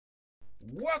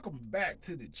Welcome back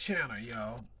to the channel,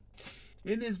 y'all.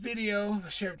 In this video, I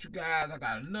share with you guys, I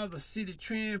got another city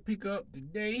trend pickup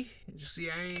today. As you see,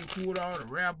 I ain't pulled all the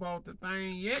wrap off the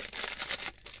thing yet.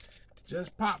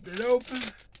 Just popped it open.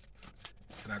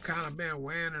 And I kind of been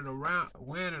wearing it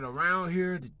around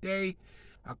here today.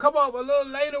 I come up a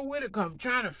little later with it because I'm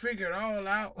trying to figure it all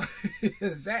out.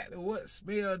 Exactly what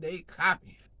smell they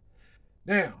copying.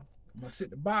 Now, I'm going to sit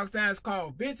the box down. It's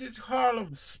called Vintage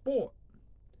Harlem Sport.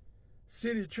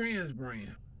 City Trends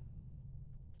brand.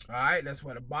 Alright, that's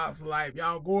what the box like.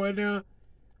 Y'all go in there.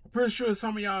 I'm pretty sure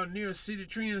some of y'all near City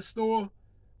Trends store.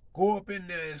 Go up in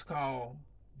there. It's called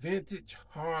Vintage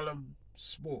Harlem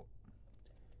Sport.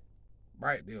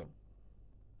 Right there.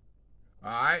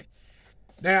 Alright.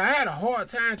 Now, I had a hard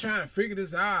time trying to figure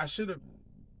this out. I should have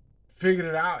figured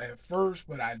it out at first,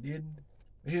 but I didn't.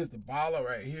 Here's the baller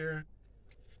right here.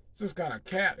 It's just got a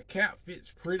cap. The cap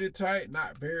fits pretty tight,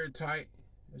 not very tight.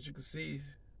 As you can see,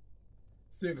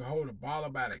 still can hold the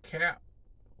baller by the cap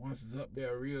once it's up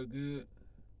there real good.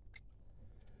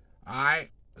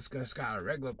 Alright, it's got a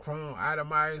regular chrome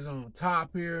itemized on top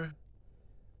here.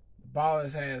 The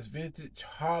baller has Vintage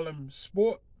Harlem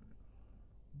Sport.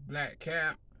 Black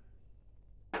cap.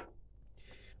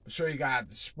 I'm sure you got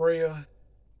the sprayer.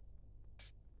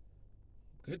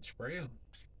 Good sprayer.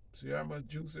 See how much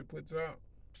juice it puts out?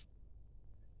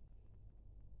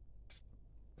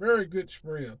 Very good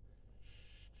sprayer.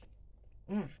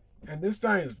 And this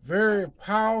thing is very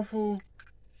powerful.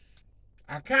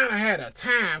 I kind of had a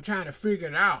time trying to figure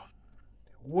it out.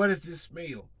 What is this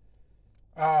smell?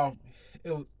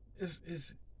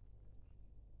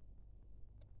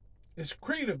 It's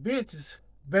creative adventus,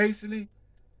 basically.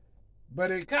 But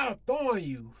it kind of throwing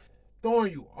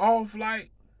you off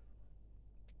like.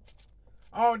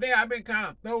 All day I've been kind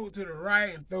of thrown to the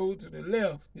right and thrown to the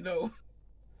left, you know.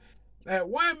 At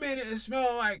 1 minute, it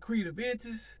smelled like creative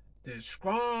adventus, the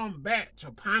strong batch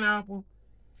of pineapple.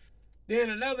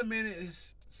 Then another minute,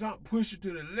 it's something pushing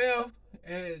to the left,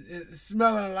 and it's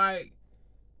smelling like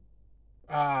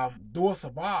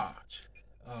sauvage.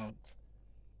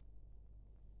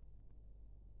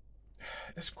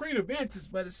 It's creative adventus,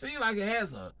 but it seems like it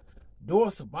has a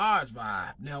sauvage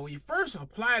vibe. Now, when you first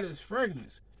apply this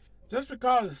fragrance, just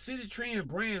because it's City Trend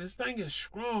brand, this thing is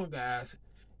strong, guys.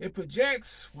 It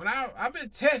projects, when I've been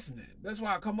testing it. That's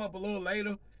why I come up a little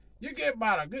later. You get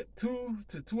about a good 2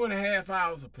 to 2.5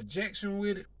 hours of projection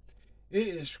with it. It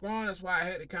is strong. That's why I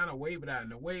had to kind of wave it out in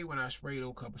the way when I sprayed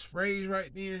a couple sprays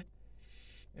right then.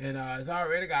 And it's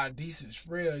already got a decent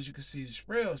spray. As you can see, the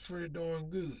spray is pretty darn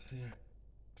good. Yeah.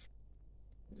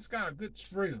 It's got a good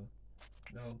spray. You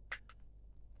know,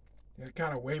 I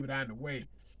kind of wave it out in the way.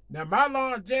 Now, my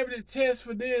longevity test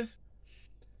for this,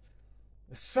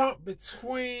 something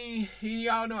between,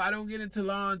 y'all know I don't get into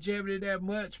longevity that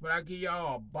much, but I give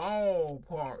y'all a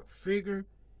ballpark figure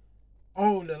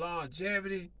on the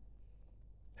longevity.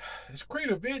 It's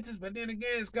creative adventus, but then again,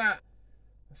 it's got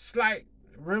a slight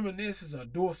reminiscence of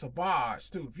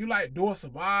sauvage too. If you like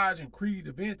sauvage and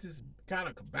creative adventus kind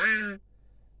of combined,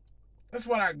 that's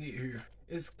what I get here.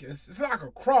 It's like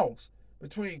a cross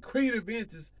between creative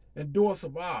adventus and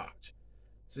sauvage.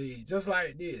 See, just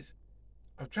like this.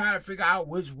 I'm trying to figure out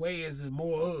which way is it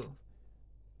more of.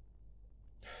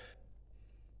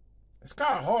 It's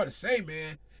kind of hard to say,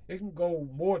 man. It can go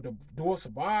more the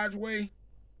sauvage way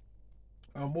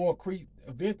or more creative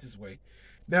adventus way.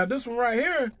 Now, this one right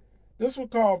here, this one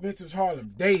called Vintage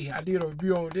Harlem Day. I did a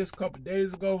review on this a couple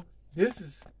days ago. This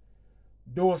is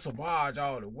sauvage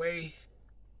all the way.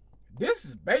 This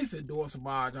is basic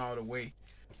sauvage all the way.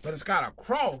 But it's got a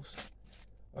cross,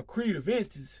 a creative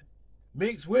adventus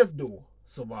mixed with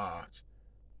sauvage.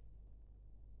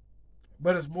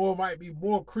 But it's might be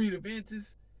more creative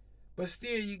adventus, but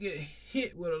still you get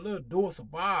hit with a little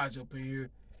sauvage up in here.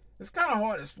 It's kind of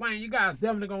hard to explain. You guys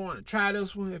definitely gonna want to try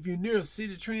this one. If you're near a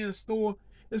City Trends store,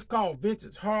 it's called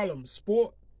Vintage Harlem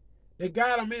Sport. They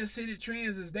got them in City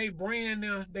Trends as they brand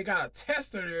now. They got a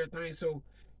tester and everything, so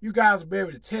you guys will be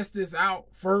able to test this out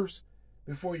first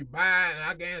before you buy it. And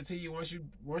I guarantee you, once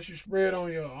you spray it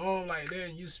on your arm like that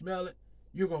and you smell it,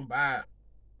 you're gonna buy it.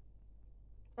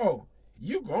 Oh,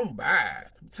 you gonna buy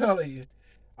it. I'm telling you.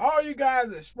 All you guys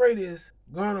that spray this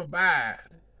gonna buy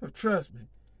it. Trust me.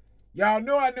 Y'all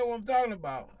know I know what I'm talking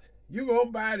about. You gonna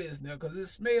buy this now because it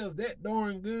smells that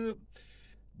darn good.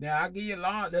 Now I give you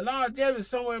the longevity is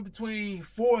somewhere between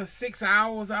 4 and 6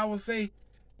 hours, I would say.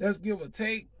 That's give or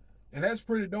take. And that's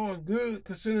pretty darn good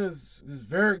considering it's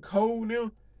very cold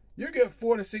now. You get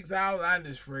 4 to 6 hours out of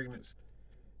this fragrance.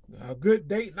 A good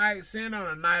date night, send on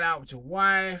a night out with your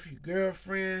wife, your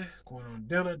girlfriend, going on a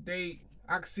dinner date.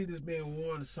 I can see this being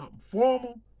worn to something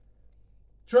formal.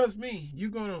 trust me, you're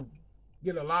going to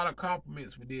get a lot of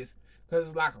compliments with this because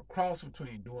it's like a cross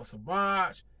between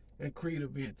sauvage and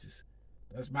adventus.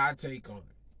 That's my take on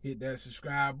it. Hit that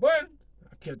subscribe button.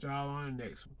 I'll catch y'all on the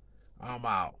next one. I'm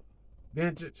out.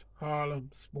 Vintage Harlem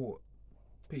Sport.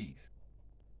 Peace.